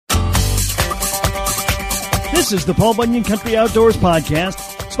This is the Paul Bunyan Country Outdoors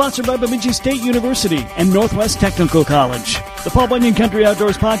Podcast, sponsored by Bemidji State University and Northwest Technical College. The Paul Bunyan Country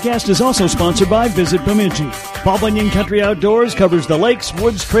Outdoors Podcast is also sponsored by Visit Bemidji. Paul Bunyan Country Outdoors covers the lakes,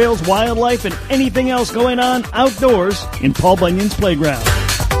 woods, trails, wildlife, and anything else going on outdoors in Paul Bunyan's playground.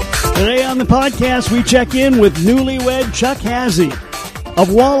 Today on the podcast, we check in with newlywed Chuck Hazy of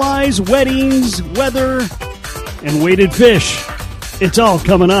walleyes, weddings, weather, and weighted fish. It's all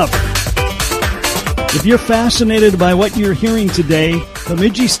coming up. If you're fascinated by what you're hearing today,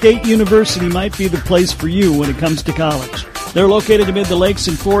 Bemidji State University might be the place for you when it comes to college. They're located amid the lakes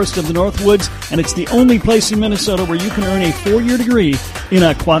and forests of the Northwoods, and it's the only place in Minnesota where you can earn a 4-year degree in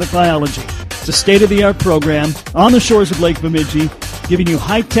aquatic biology. It's a state-of-the-art program on the shores of Lake Bemidji, giving you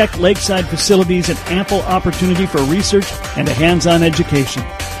high-tech lakeside facilities and ample opportunity for research and a hands-on education.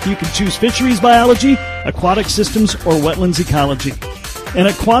 You can choose fisheries biology, aquatic systems, or wetlands ecology. An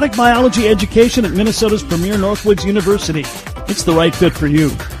aquatic biology education at Minnesota's premier Northwoods University. It's the right fit for you.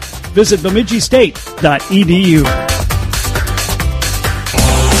 Visit bemidjistate.edu.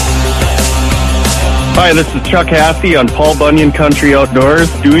 Hi, this is Chuck Hazy on Paul Bunyan Country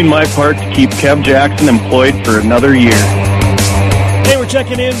Outdoors, doing my part to keep Kev Jackson employed for another year. Hey, we're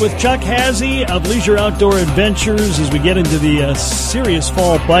checking in with Chuck Hazy of Leisure Outdoor Adventures as we get into the serious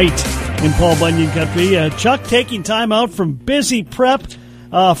fall bite in Paul Bunyan Country. Chuck taking time out from busy prep.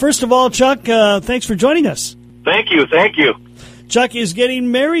 First of all, Chuck, thanks for joining us. Thank you. Chuck is getting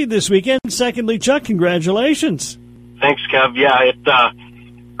married this weekend. Secondly, Chuck, congratulations. Thanks, Kev. Yeah,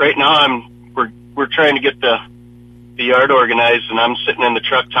 right now we're trying to get the yard organized, and I'm sitting in the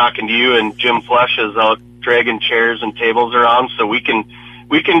truck talking to you, and Jim Flesh is out dragging chairs and tables around, so we can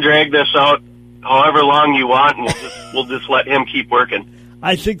drag this out however long you want, and we'll just let him keep working.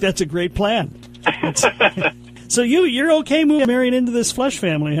 I think that's a great plan. So you're okay marrying into this Flesh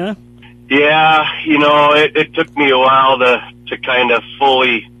family, huh? Yeah, it took me a while to kind of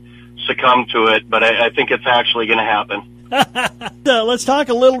fully succumb to it, but I think it's actually going to happen. Let's talk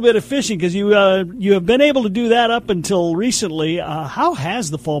a little bit of fishing, because you have been able to do that up until recently. How has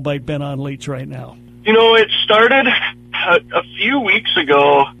the fall bite been on Leech right now? It started a few weeks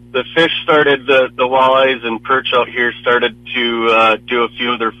ago. The fish started, the walleyes and perch out here started to do a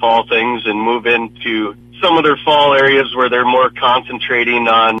few of their fall things and move into some of their fall areas where they're more concentrating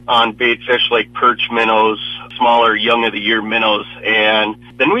on bait fish like perch, minnows, smaller young of the year minnows. And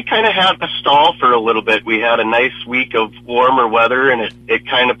then we kind of had a stall for a little bit. We had a nice week of warmer weather, and it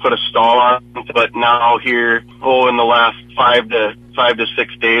kind of put a stall on. But now here, in the last 5 to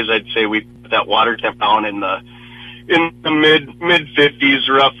 6 days, I'd say we put that water temp down in the mid 50s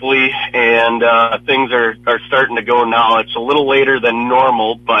roughly, and things are starting to go now. It's a little later than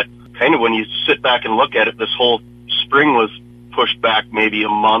normal, but kind of when you sit back and look at it, this whole spring was pushed back maybe a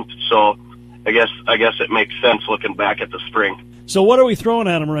month, so I guess it makes sense looking back at the spring. So what are we throwing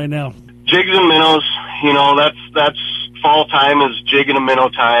at them right now? Jigs and minnows. That's fall time is jig and a minnow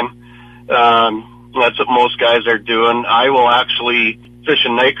time. That's what most guys are doing. I will actually fish a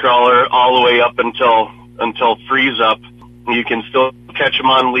night crawler all the way up until freeze up. You can still catch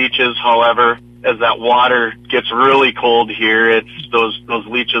them on leeches. However, as that water gets really cold here, it's those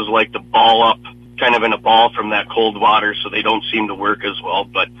leeches like to ball up kind of in a ball from that cold water, so they don't seem to work as well.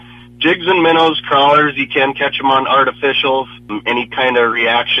 But jigs and minnows, crawlers, you can catch them on artificials, any kind of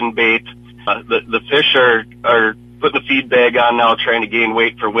reaction bait. The fish are putting the feed bag on now, trying to gain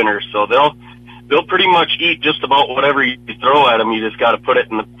weight for winter, so they'll pretty much eat just about whatever you throw at them. You just got to put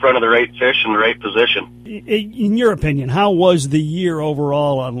it in the front of the right fish in the right position. In your opinion, how was the year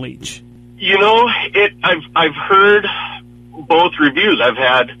overall on Leech? I've heard both reviews. I've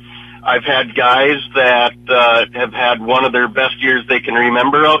had guys that have had one of their best years they can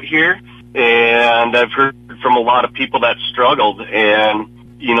remember out here, and I've heard from a lot of people that struggled. And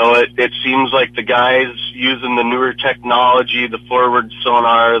it seems like the guys using the newer technology, the forward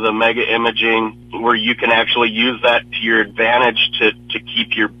sonar, the mega imaging, where you can actually use that to your advantage to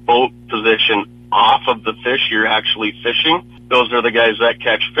keep your boat position off of the fish you're actually fishing. Those are the guys that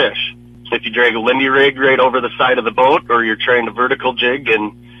catch fish. If you drag a Lindy rig right over the side of the boat, or you're trying to vertical jig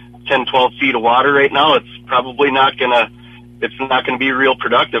in 10, 12 feet of water right now, it's probably not going to be real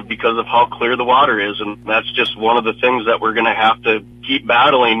productive because of how clear the water is. And that's just one of the things that we're going to have to keep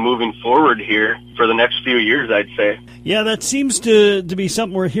battling moving forward here for the next few years, I'd say. Yeah, that seems to be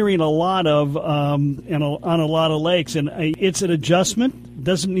something we're hearing a lot of on a lot of lakes. And it's an adjustment.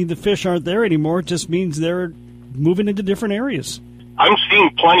 Doesn't mean the fish aren't there anymore. It just means they're moving into different areas. I'm seeing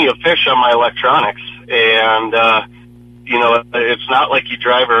plenty of fish on my electronics, and it's not like you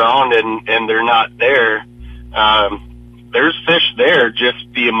drive around and they're not there. there's fish there. Just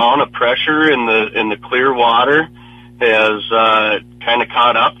the amount of pressure in the clear water has kind of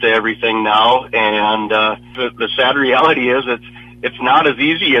caught up to everything now, and the sad reality is it's not as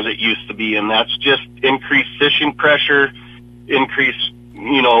easy as it used to be, and that's just increased fishing pressure, increased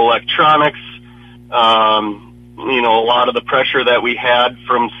electronics, a lot of the pressure that we had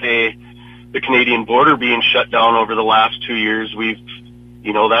from, say, the Canadian border being shut down over the last 2 years.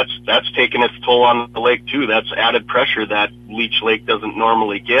 That's taken its toll on the lake too. That's added pressure that Leech Lake doesn't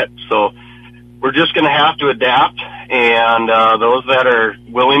normally get. So we're just going to have to adapt, and those that are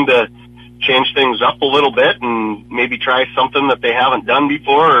willing to change things up a little bit and maybe try something that they haven't done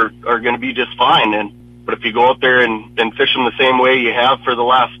before are going to be just fine. But if you go out there and fish them the same way you have for the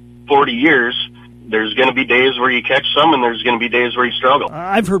last 40 years, there's going to be days where you catch some, and there's going to be days where you struggle.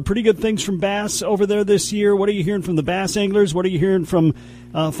 I've heard pretty good things from bass over there this year. What are you hearing from the bass anglers? What are you hearing from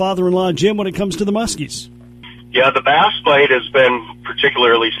father-in-law Jim when it comes to the muskies? Yeah, the bass bite has been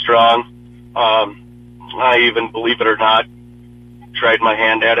particularly strong. I even, believe it or not, tried my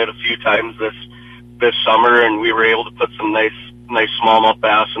hand at it a few times this summer, and we were able to put some nice smallmouth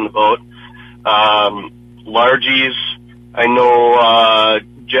bass in the boat. Largies, I know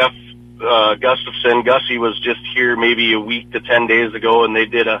Jeff Gustafson, Gussie was just here maybe a week to 10 days ago, and they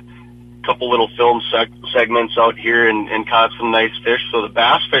did a couple little film segments out here and caught some nice fish. So the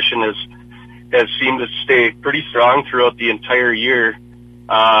bass fishing has seemed to stay pretty strong throughout the entire year.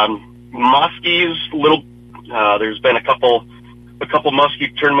 Muskies, there's been a couple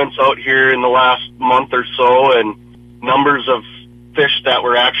muskie tournaments out here in the last month or so, and numbers of fish that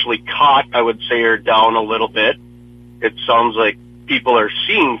were actually caught, I would say, are down a little bit. It sounds like people are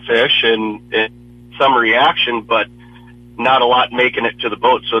seeing fish and some reaction, but not a lot making it to the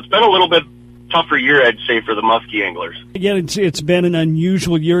boat. So it's been a little bit tougher year, I'd say, for the muskie anglers. Again, it's been an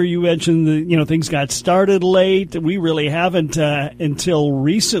unusual year. You mentioned things got started late. We really haven't until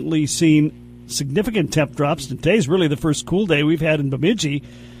recently seen significant temp drops. Today's really the first cool day we've had in Bemidji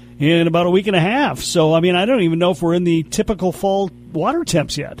in about a week and a half. So, I don't even know if we're in the typical fall water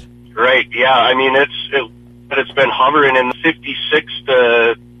temps yet. Right, yeah. It's been hovering in the 56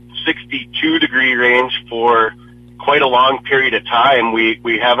 to 62 degree range for quite a long period of time.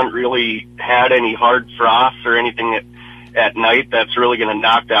 We haven't really had any hard frost or anything at night that's really going to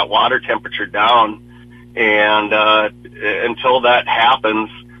knock that water temperature down. And until that happens,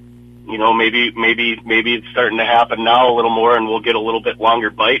 maybe it's starting to happen now a little more, and we'll get a little bit longer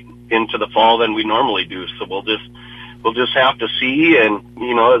bite into the fall than we normally do. So we'll just have to see. And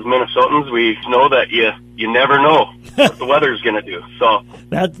as Minnesotans, we know that you never know what the weather's going to do. So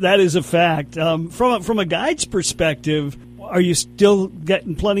that is a fact. From a guide's perspective, are you still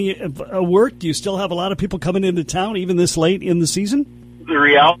getting plenty of work? Do you still have a lot of people coming into town even this late in the season? The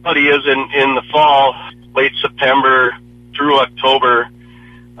reality is in the fall, late September through October,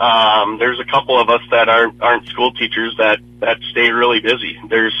 there's a couple of us that aren't school teachers that stay really busy.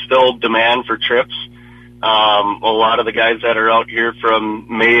 There's still demand for trips. A lot of the guys that are out here from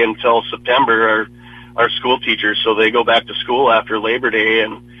May until September are school teachers, so they go back to school after Labor Day,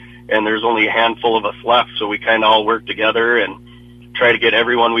 and there's only a handful of us left, so we kind of all work together and try to get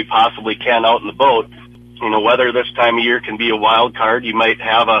everyone we possibly can out in the boat. Weather this time of year can be a wild card. You might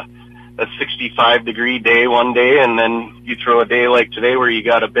have a 65-degree day one day, and then you throw a day like today where you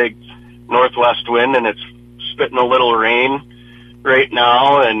got a big northwest wind and it's spitting a little rain right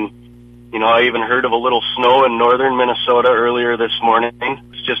now. And I even heard of a little snow in northern Minnesota earlier this morning.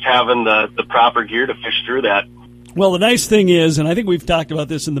 It's just having the proper gear to fish through that. Well, the nice thing is, and I think we've talked about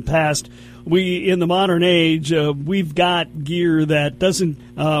this in the past, in the modern age, we've got gear that doesn't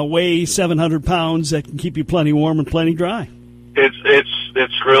weigh 700 pounds that can keep you plenty warm and plenty dry.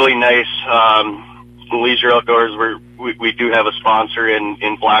 It's really nice. Leisure Outdoors, we do have a sponsor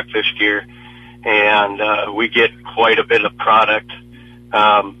in Blackfish Gear, and we get quite a bit of product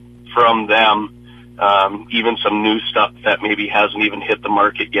from them, even some new stuff that maybe hasn't even hit the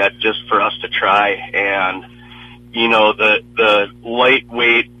market yet, just for us to try. And the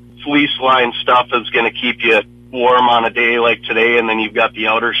lightweight fleece line stuff is going to keep you warm on a day like today, and then you've got the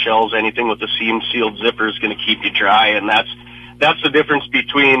outer shells. Anything with the seam sealed zipper is going to keep you dry, and that's the difference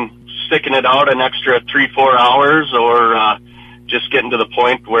between sticking it out an extra 3-4 hours or just getting to the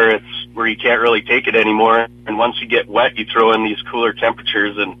point where you can't really take it anymore. And once you get wet, you throw in these cooler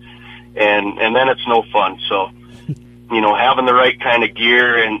temperatures, and then it's no fun. So having the right kind of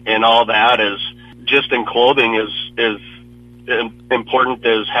gear and all that is just in clothing is important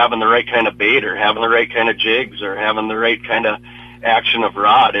as having the right kind of bait or having the right kind of jigs or having the right kind of action of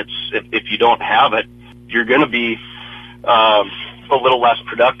rod. If you don't have it, you're going to be a little less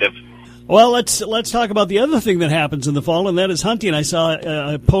productive. Well, let's talk about the other thing that happens in the fall, and that is hunting. I saw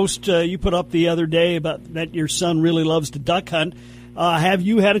a post you put up the other day about that your son really loves to duck hunt. Have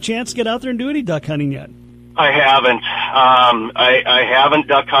you had a chance to get out there and do any duck hunting yet? I haven't. I haven't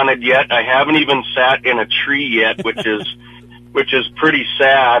duck hunted yet. I haven't even sat in a tree yet, which is pretty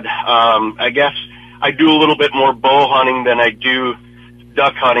sad. I guess I do a little bit more bow hunting than I do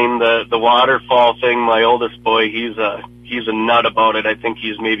duck hunting. The waterfall thing, my oldest boy, he's a nut about it. I think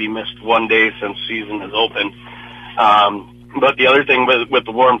he's maybe missed one day since season is open. But the other thing with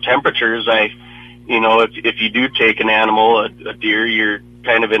the warm temperatures, if you do take an animal, a deer, you're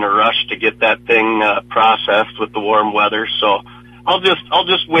kind of in a rush to get that thing processed with the warm weather. So I'll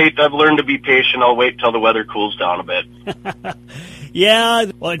just wait. I've learned to be patient. I'll wait till the weather cools down a bit. Yeah,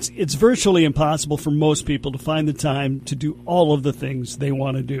 well, it's virtually impossible for most people to find the time to do all of the things they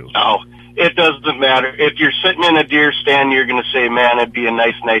want to do. No, it doesn't matter. If you're sitting in a deer stand, you're going to say, man, it'd be a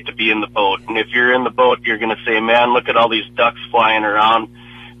nice night to be in the boat. And if you're in the boat, you're going to say, man, look at all these ducks flying around.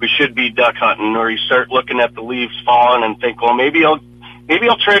 We should be duck hunting. Or you start looking at the leaves falling and think, well, maybe I'll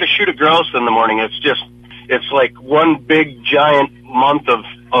try to shoot a grouse in the morning. It's like one big giant month of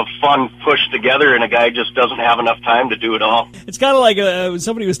fun pushed together, and a guy just doesn't have enough time to do it all. It's kind of like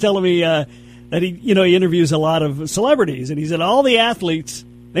somebody was telling me that he interviews a lot of celebrities, and he said all the athletes,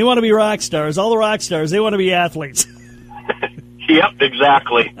 they want to be rock stars. All the rock stars, they want to be athletes. Yep,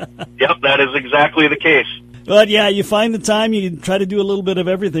 exactly. Yep, that is exactly the case. But yeah, you find the time, you try to do a little bit of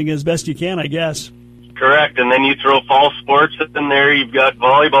everything as best you can, I guess. Correct, and then you throw fall sports in there. You've got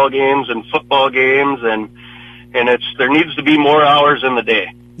volleyball games and football games, and there needs to be more hours in the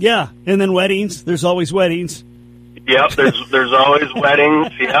day. Yeah, and then weddings. There's always weddings. Yep, there's always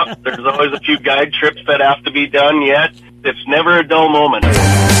weddings. Yep, there's always a few guide trips that have to be done yet. It's never a dull moment.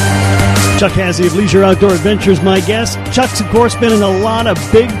 Chuck Hazy of Leisure Outdoor Adventures, my guest. Chuck's, of course, been in a lot of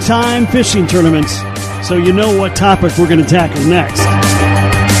big-time fishing tournaments, so you know what topic we're going to tackle next.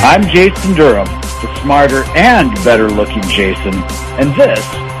 I'm Jason Durham, the smarter and better-looking Jason, and this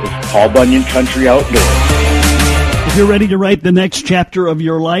is Paul Bunyan Country Outdoors. If you're ready to write the next chapter of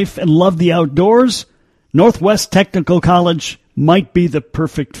your life and love the outdoors, Northwest Technical College might be the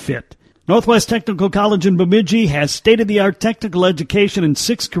perfect fit. Northwest Technical College in Bemidji has state-of-the-art technical education and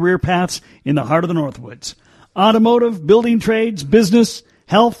 6 career paths in the heart of the Northwoods. Automotive, building trades, business,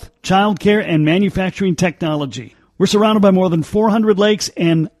 health, childcare, and manufacturing technology. We're surrounded by more than 400 lakes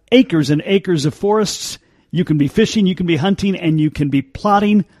and acres of forests. You can be fishing, you can be hunting, and you can be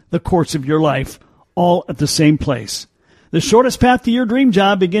plotting the course of your life, all at the same place. The shortest path to your dream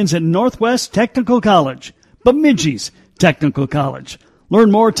job begins at Northwest Technical College, Bemidji's Technical College. Learn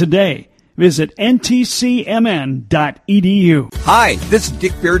more today. Visit ntcmn.edu. Hi, this is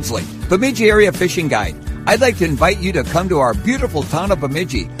Dick Beardsley, Bemidji Area Fishing Guide. I'd like to invite you to come to our beautiful town of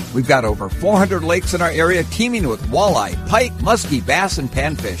Bemidji. We've got over 400 lakes in our area teeming with walleye, pike, muskie, bass, and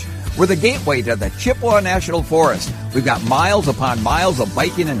panfish. We're the gateway to the Chippewa National Forest. We've got miles upon miles of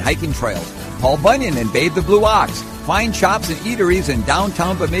biking and hiking trails. Paul Bunyan and Bathe the Blue Ox. Fine shops and eateries in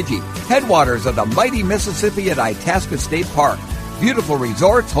downtown Bemidji. Headwaters of the mighty Mississippi at Itasca State Park. Beautiful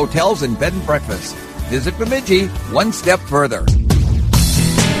resorts, hotels, and bed and breakfasts. Visit Bemidji one step further.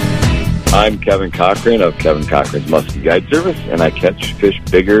 I'm Kevin Cochran of Kevin Cochran's Muskie Guide Service, and I catch fish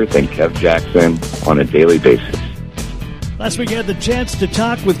bigger than Kev Jackson on a daily basis. Last week I had the chance to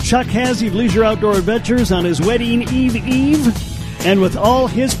talk with Chuck Hazy of Leisure Outdoor Adventures on his wedding eve. And with all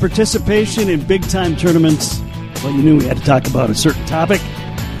his participation in big-time tournaments, well, you knew we had to talk about a certain topic.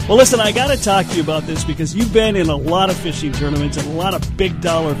 Well, listen, I got to talk to you about this because you've been in a lot of fishing tournaments and a lot of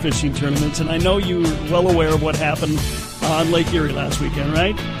big-dollar fishing tournaments, and I know you're well aware of what happened on Lake Erie last weekend,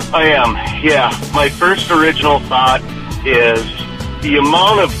 right? I am, yeah. My first original thought is the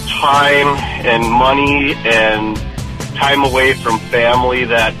amount of time and money and time away from family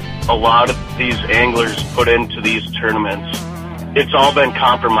that a lot of these anglers put into these tournaments. It's all been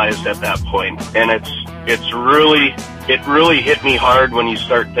compromised at that point, and it really hit me hard when you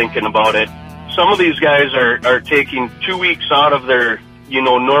start thinking about it. Some of these guys are taking 2 weeks out of their,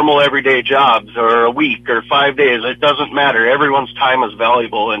 normal everyday jobs, or a week or 5 days. It doesn't matter. Everyone's time is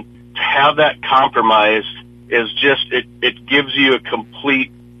valuable, and to have that compromised is just, it gives you a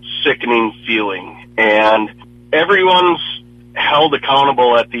complete sickening feeling. And everyone's held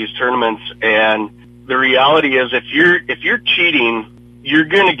accountable at these tournaments, and the reality is if you're cheating, you're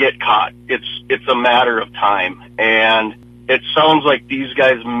going to get caught. It's a matter of time. And it sounds like these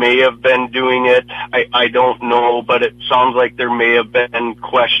guys may have been doing it. I don't know, but it sounds like there may have been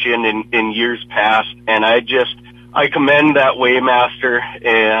question in years past. And I commend that weighmaster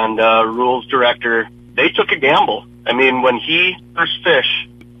and rules director. They took a gamble. I mean, when he first fished,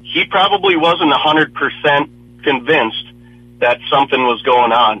 he probably wasn't 100% convinced that something was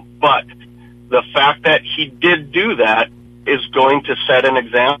going on. But the fact that he did do that is going to set an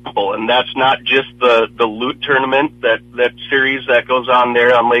example. And that's not just the Loot tournament, that series that goes on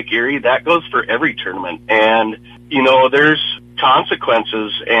there on Lake Erie. That goes for every tournament. And, you know, there's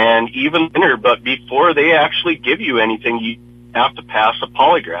consequences and even winner, but before they actually give you anything, you have to pass a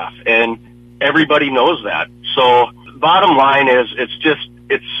polygraph, and everybody knows that. So bottom line is,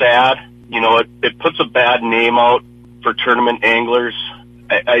 it's sad. You know, it puts a bad name out for tournament anglers.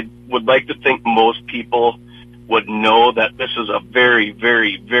 I would like to think most people would know that this is a very,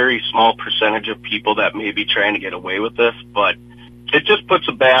 very, very small percentage of people that may be trying to get away with this, but it just puts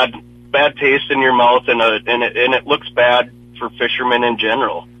a bad taste in your mouth, and it looks bad for fishermen in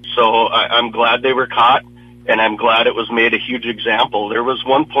general. So I'm glad they were caught, and I'm glad it was made a huge example. There was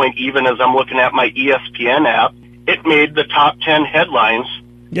one point, even as I'm looking at my ESPN app, it made the top 10 headlines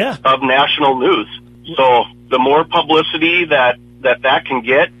of national news. So the more publicity that can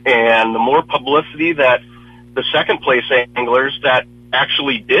get, and the more publicity that the second place anglers that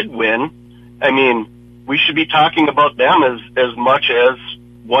actually did win, I mean, we should be talking about them as much as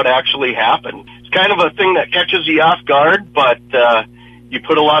what actually happened. It's kind of a thing that catches you off guard, but you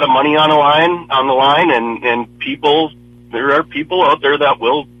put a lot of money on the line, and there are people out there that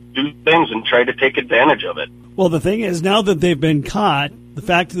will do things and try to take advantage of it. Well, the thing is, now that they've been caught, the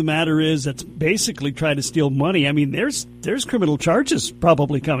fact of the matter is that's basically trying to steal money. I mean, there's criminal charges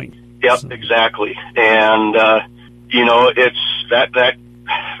probably coming. Yep, so. Exactly. And, you know, it's that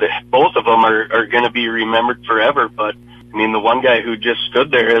both of them are going to be remembered forever. But, I mean, the one guy who just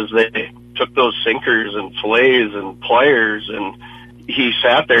stood there as they took those sinkers and fillets and pliers, and he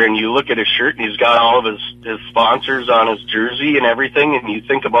sat there, and you look at his shirt, and he's got all of his sponsors on his jersey and everything, and you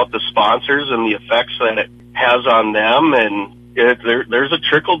think about the sponsors and the effects that it has on them, and there's a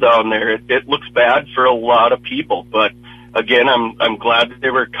trickle down there. It looks bad for a lot of people, but again, I'm glad that they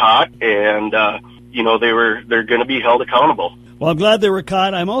were caught, and you know, they're going to be held accountable. Well, I'm glad they were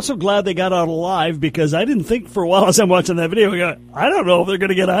caught. I'm also glad they got out alive, because I didn't think for a while as I'm watching that video, I don't know if they're going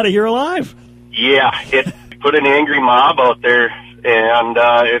to get out of here alive. Yeah, it put an angry mob out there, and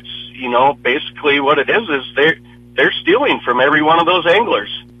it's, you know, basically what it is they're stealing from every one of those anglers.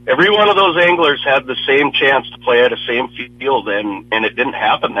 Every one of those anglers had the same chance to play at the same field, and it didn't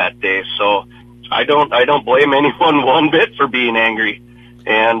happen that day. So I don't blame anyone one bit for being angry.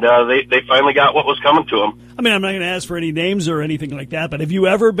 And they finally got what was coming to them. I mean, I'm not going to ask for any names or anything like that, but have you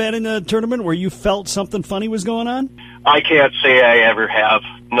ever been in a tournament where you felt something funny was going on? I can't say I ever have.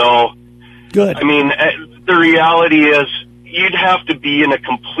 No. Good. I mean, the reality is you'd have to be in a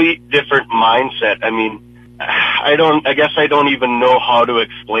complete different mindset. I mean, I guess I don't even know how to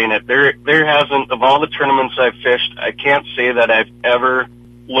explain it. There hasn't, of all the tournaments I've fished, I can't say that I've ever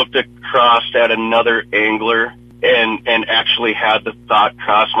looked across at another angler and actually had the thought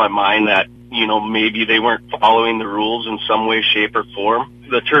cross my mind that, you know, maybe they weren't following the rules in some way, shape, or form.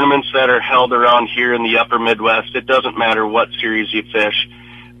 The tournaments that are held around here in the upper Midwest, it doesn't matter what series you fish,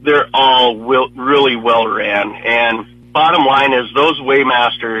 they're all really well ran. And bottom line is, those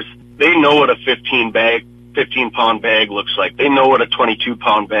weighmasters, they know what a 15-pound bag looks like. They know what a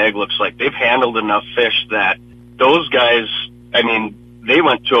 22-pound bag looks like. They've handled enough fish that those guys, I mean, they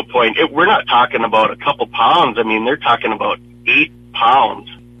went to a point, we're not talking about a couple pounds. I mean, they're talking about 8 pounds.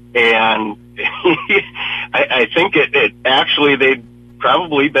 And I think it actually, they've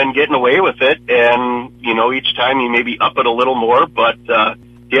probably been getting away with it. And, you know, each time you maybe up it a little more. But,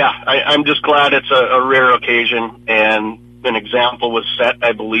 yeah, I'm just glad it's a rare occasion, and an example was set,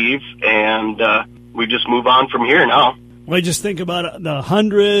 I believe. And we just move on from here now. Well, I just think about the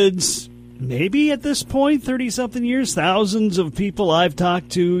hundreds, maybe at this point, 30-something years, thousands of people I've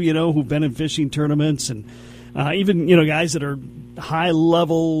talked to, you know, who've been in fishing tournaments, and even, you know, guys that are high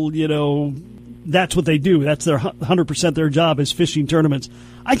level, you know, that's what they do. That's their 100% their job is fishing tournaments.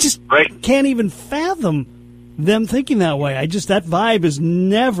 I just can't even fathom them thinking that way. That vibe has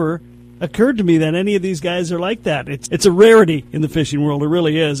never occurred to me that any of these guys are like that. It's a rarity in the fishing world. It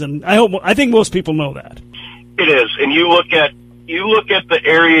really is, and I think most people know that. It is, and you look at the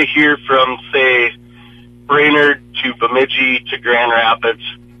area here from, say, Brainerd to Bemidji to Grand Rapids.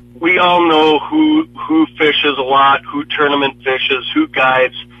 We all know who fishes a lot, who tournament fishes, who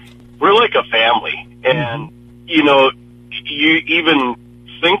guides. We're like a family, and you know, you even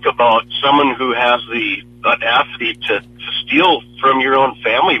think about someone who has the audacity to steal from your own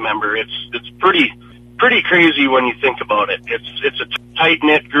family member. It's pretty crazy when you think about it. It's a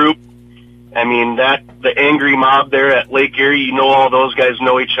tight-knit group. I mean, the angry mob there at Lake Erie, you know, all those guys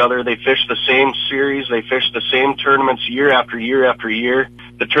know each other. They fish the same series. They fish the same tournaments year after year after year.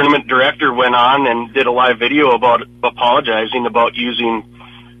 the tournament director went on and did a live video about apologizing about using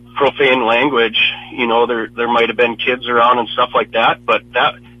profane language. You know, there might have been kids around and stuff like that, but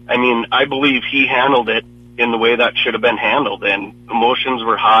I believe he handled it in the way that should have been handled, and emotions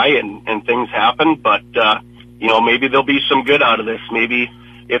were high and things happened, but, maybe there'll be some good out of this. Maybe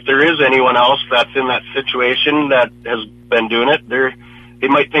if there is anyone else that's in that situation that has been doing it, they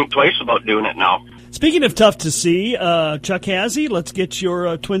might think twice about doing it now. Speaking of tough to see, Chuck Hazy, let's get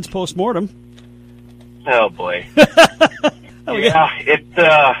your Twins postmortem. Oh boy. They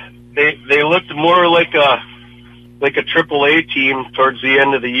looked more like a AAA team towards the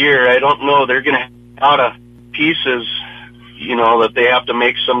end of the year. I don't know. They're going to have a lot of pieces, that they have to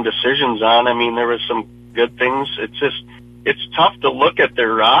make some decisions on. I mean, there was some good things. It's tough to look at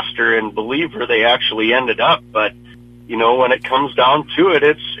their roster and believe where they actually ended up. But, when it comes down to it,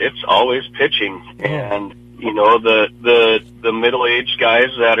 it's always pitching. And, the middle-aged guys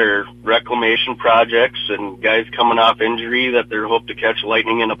that are reclamation projects and guys coming off injury that they're hope to catch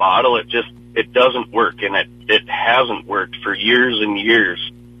lightning in a bottle, it doesn't work, and it hasn't worked for years and years.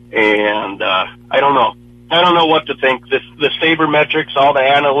 And I don't know. I don't know what to think. The sabermetrics, all the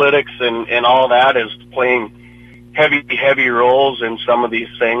analytics and all that is playing heavy roles in some of these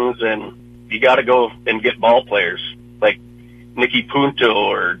things, and you got to go and get ball players like Nicky Punto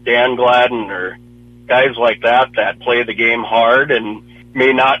or Dan Gladden or guys like that play the game hard and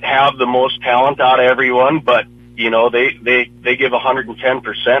may not have the most talent out of everyone, but they give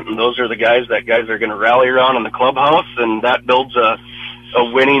 110%, and those are the guys that guys are going to rally around in the clubhouse, and that builds a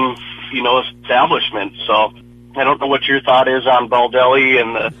winning, establishment. So I don't know what your thought is on Baldelli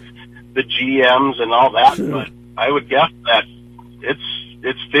and the GMs and all that, but I would guess that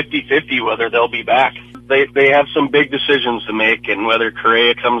it's 50-50 whether they'll be back. They have some big decisions to make, and whether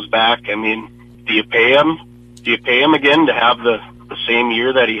Correa comes back. I mean, do you pay him? Do you pay him again to have the same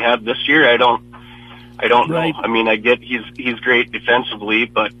year that he had this year? I don't Right. know. I mean, I get he's great defensively,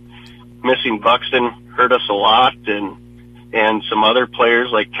 but missing Buxton hurt us a lot, and some other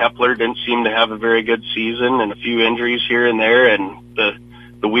players like Kepler didn't seem to have a very good season, and a few injuries here and there, and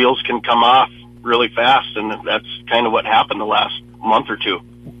the wheels can come off really fast, and that's kind of what happened the last month or two.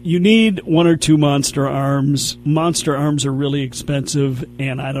 You need one or two monster arms. Monster arms are really expensive,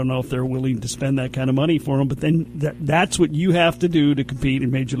 and I don't know if they're willing to spend that kind of money for them, but then that's what you have to do to compete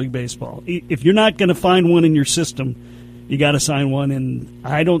in Major League Baseball. If you're not going to find one in your system, you got to sign one, and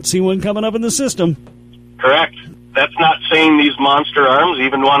I don't see one coming up in the system. Correct. That's not saying these monster arms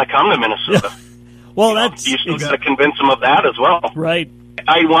even want to come to Minnesota. Well, you still got to convince them of that as well. Right.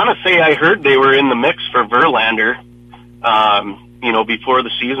 I want to say I heard they were in the mix for Verlander, before the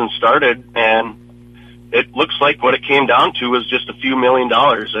season started, and it looks like what it came down to was just a few $1 million.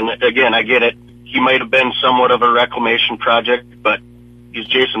 And again, I get it. He might have been somewhat of a reclamation project, but he's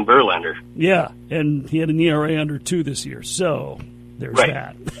Jason Verlander. Yeah, and he had an ERA under 2 this year, so there's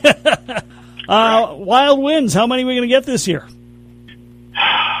right. that. Wild Winds, how many are we going to get this year?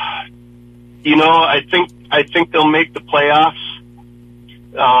 I think they'll make the playoffs,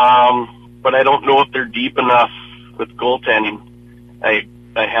 but I don't know if they're deep enough with goaltending. I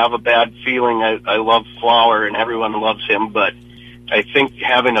have a bad feeling. I love Flower, and everyone loves him, but I think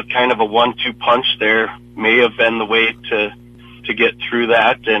having a kind of a 1-2 punch there may have been the way to get through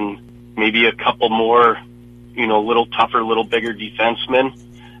that, and maybe a couple more, little tougher, little bigger defensemen.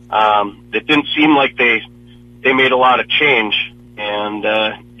 It didn't seem like they made a lot of change, and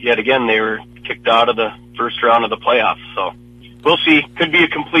yet again they were kicked out of the first round of the playoffs. So we'll see. Could be a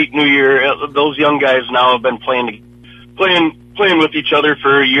complete new year. Those young guys now have been playing with each other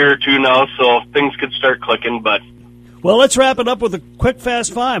for a year or two now, so things could start clicking. But well, let's wrap it up with a quick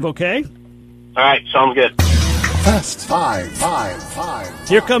Fast Five, okay? All right, sounds good. Fast Five.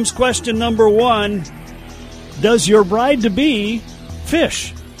 Here comes question number 1. Does your bride-to-be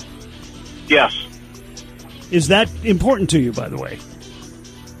fish? Yes. Is that important to you, by the way?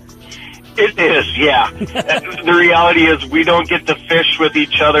 It is, yeah. The reality is we don't get to fish with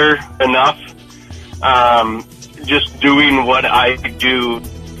each other enough. Just doing what I do,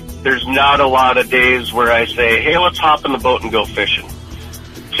 there's not a lot of days where I say, hey, let's hop in the boat and go fishing.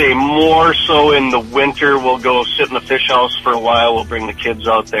 Say more so in the winter, we'll go sit in the fish house for a while. We'll bring the kids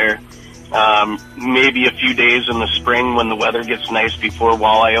out there. Maybe a few days in the spring when the weather gets nice before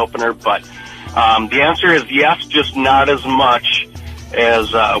walleye opener. But the answer is yes, just not as much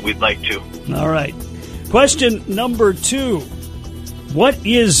as we'd like to. All right. Question number 2. What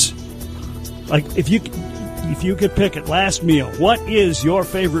is, if you could pick it, last meal, what is your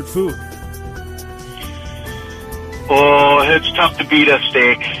favorite food? Oh, it's tough to beat a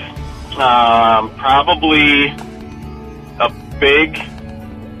steak. Probably a big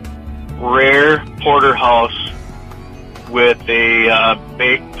rare porterhouse with a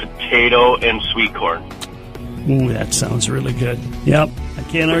baked potato and sweet corn. Ooh, that sounds really good. Yep, I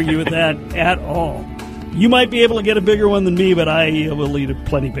can't argue with that at all. You might be able to get a bigger one than me, but I will eat a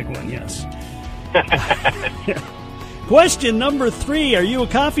plenty big one, yes. Question number 3. Are you a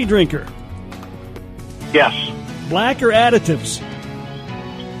coffee drinker? Yes. Black or additives?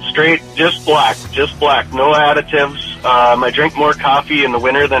 Straight, just black. No additives. I drink more coffee in the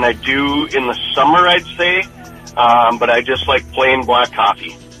winter than I do in the summer, I'd say. But I just like plain black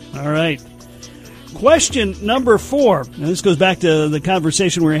coffee. All right. Question number 4. Now, this goes back to the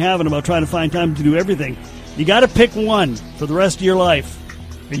conversation we were having about trying to find time to do everything. You got to pick one for the rest of your life.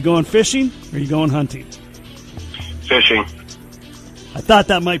 Are you going fishing or are you going hunting? Fishing. I thought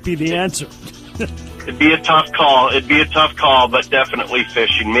that might be the answer. It'd be a tough call, but definitely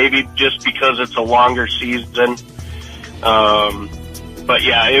fishing. Maybe just because it's a longer season. But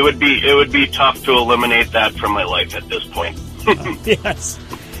yeah, it would be tough to eliminate that from my life at this point. Yes.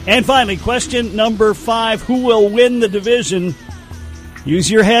 And finally, question number 5. Who will win the division?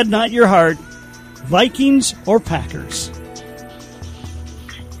 Use your head, not your heart. Vikings or Packers?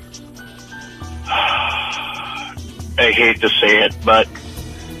 I hate to say it, but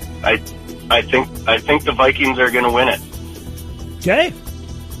I think the Vikings are going to win it. Okay.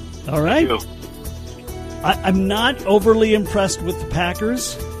 All right. I'm not overly impressed with the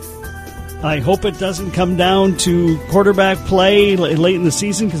Packers. I hope it doesn't come down to quarterback play late in the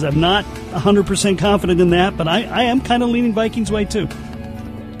season because I'm not 100% confident in that, but I am kind of leaning Vikings way too.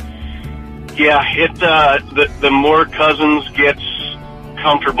 Yeah, the more Cousins gets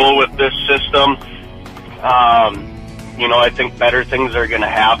comfortable with this system, I think better things are going to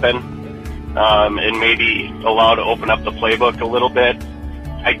happen, and maybe allow to open up the playbook a little bit.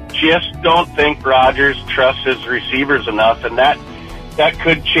 I just don't think Rodgers trusts his receivers enough, and that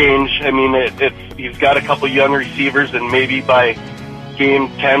could change. I mean, he's got a couple young receivers, and maybe by game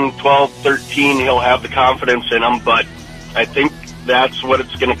 10, 12, 13, he'll have the confidence in them, but I think that's what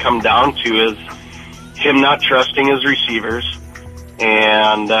it's going to come down to is him not trusting his receivers.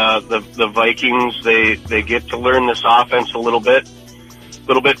 And the Vikings, they get to learn this offense a little bit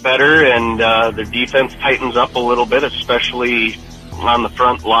better, and their defense tightens up a little bit, especially on the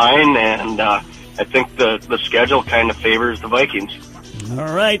front line. And I think the schedule kind of favors the Vikings.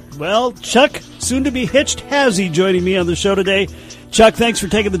 All right. Well, Chuck, soon to be hitched Hazzy, joining me on the show today. Chuck, thanks for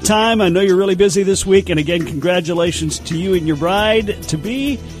taking the time. I know you're really busy this week, and again, congratulations to you and your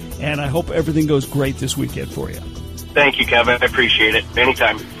bride-to-be, and I hope everything goes great this weekend for you. Thank you, Kevin. I appreciate it.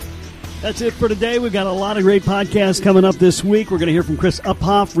 Anytime. That's it for today. We've got a lot of great podcasts coming up this week. We're going to hear from Chris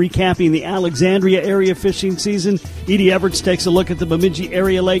Uphoff recapping the Alexandria area fishing season. Edie Everts takes a look at the Bemidji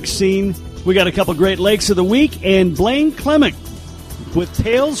area lake scene. We got a couple great lakes of the week, and Blaine Clement with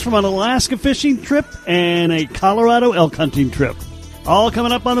tales from an Alaska fishing trip and a Colorado elk hunting trip. All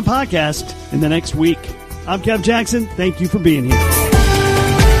coming up on the podcast in the next week. I'm Kev Jackson. Thank you for being here.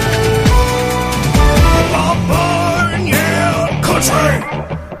 Country.